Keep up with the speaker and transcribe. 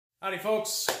Howdy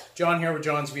folks, John here with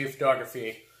John's View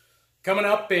Photography. Coming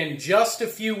up in just a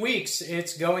few weeks,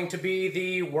 it's going to be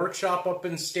the workshop up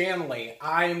in Stanley.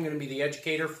 I am going to be the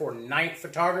educator for night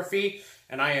photography,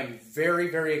 and I am very,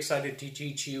 very excited to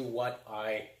teach you what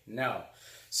I know.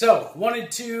 So, wanted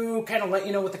to kind of let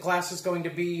you know what the class is going to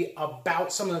be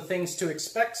about, some of the things to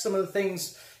expect, some of the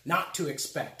things not to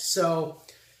expect. So,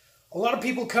 a lot of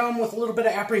people come with a little bit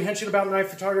of apprehension about night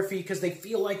photography because they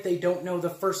feel like they don't know the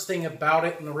first thing about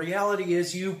it, and the reality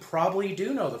is you probably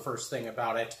do know the first thing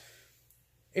about it.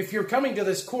 If you're coming to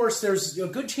this course, there's a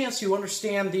good chance you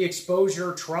understand the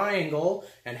exposure triangle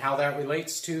and how that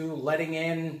relates to letting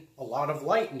in a lot of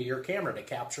light into your camera to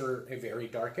capture a very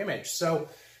dark image. So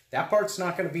that part's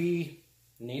not going to be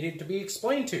needed to be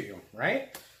explained to you,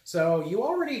 right? So you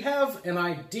already have an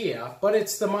idea, but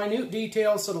it's the minute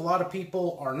details that a lot of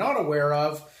people are not aware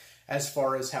of as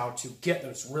far as how to get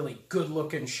those really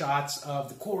good-looking shots of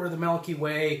the core of the Milky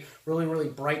Way, really, really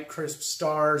bright, crisp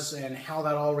stars, and how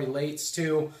that all relates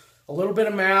to a little bit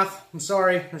of math. I'm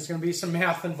sorry, there's going to be some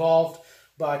math involved,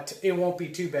 but it won't be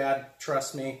too bad,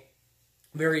 trust me.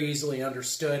 Very easily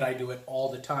understood. I do it all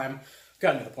the time. I've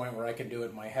gotten to the point where I can do it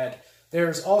in my head.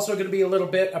 There's also going to be a little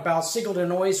bit about signal to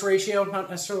noise ratio, not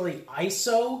necessarily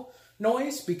ISO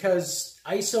noise, because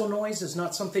ISO noise is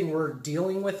not something we're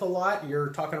dealing with a lot. You're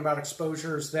talking about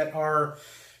exposures that are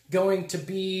going to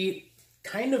be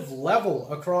kind of level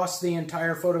across the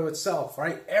entire photo itself,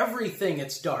 right? Everything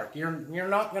it's dark. You're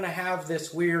not going to have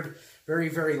this weird, very,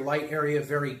 very light area,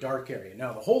 very dark area.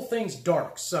 No, the whole thing's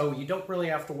dark, so you don't really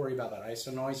have to worry about that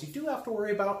ISO noise. You do have to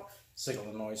worry about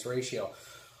signal to noise ratio.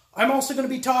 I'm also going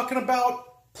to be talking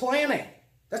about planning.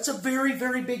 That's a very,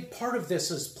 very big part of this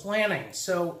is planning.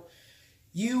 So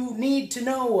you need to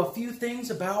know a few things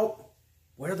about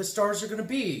where the stars are going to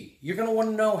be. You're going to want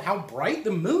to know how bright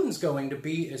the moon's going to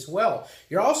be as well.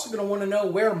 You're also going to want to know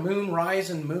where moonrise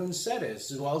and moonset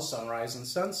is, as well as sunrise and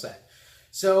sunset.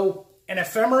 So an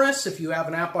ephemeris, if you have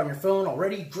an app on your phone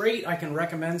already, great. I can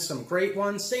recommend some great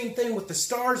ones. Same thing with the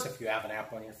stars. If you have an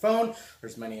app on your phone,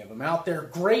 there's many of them out there.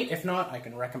 Great. If not, I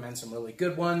can recommend some really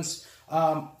good ones.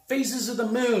 Phases of the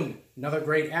Moon, another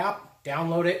great app.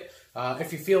 Download it.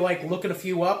 If you feel like looking a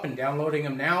few up and downloading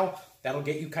them now, that'll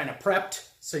get you kind of prepped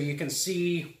so you can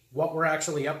see what we're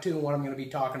actually up to and what I'm going to be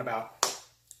talking about.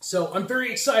 So I'm very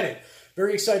excited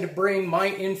to bring my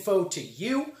info to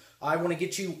you. I want to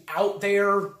get you out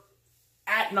there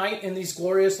at night in these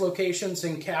glorious locations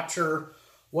and capture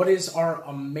what is our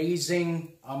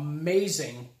amazing,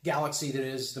 amazing galaxy that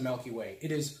is the Milky Way.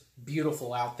 It is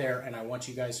beautiful out there, and I want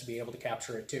you guys to be able to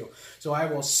capture it too. So I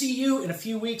will see you in a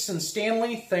few weeks in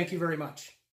Stanley. Thank you very much.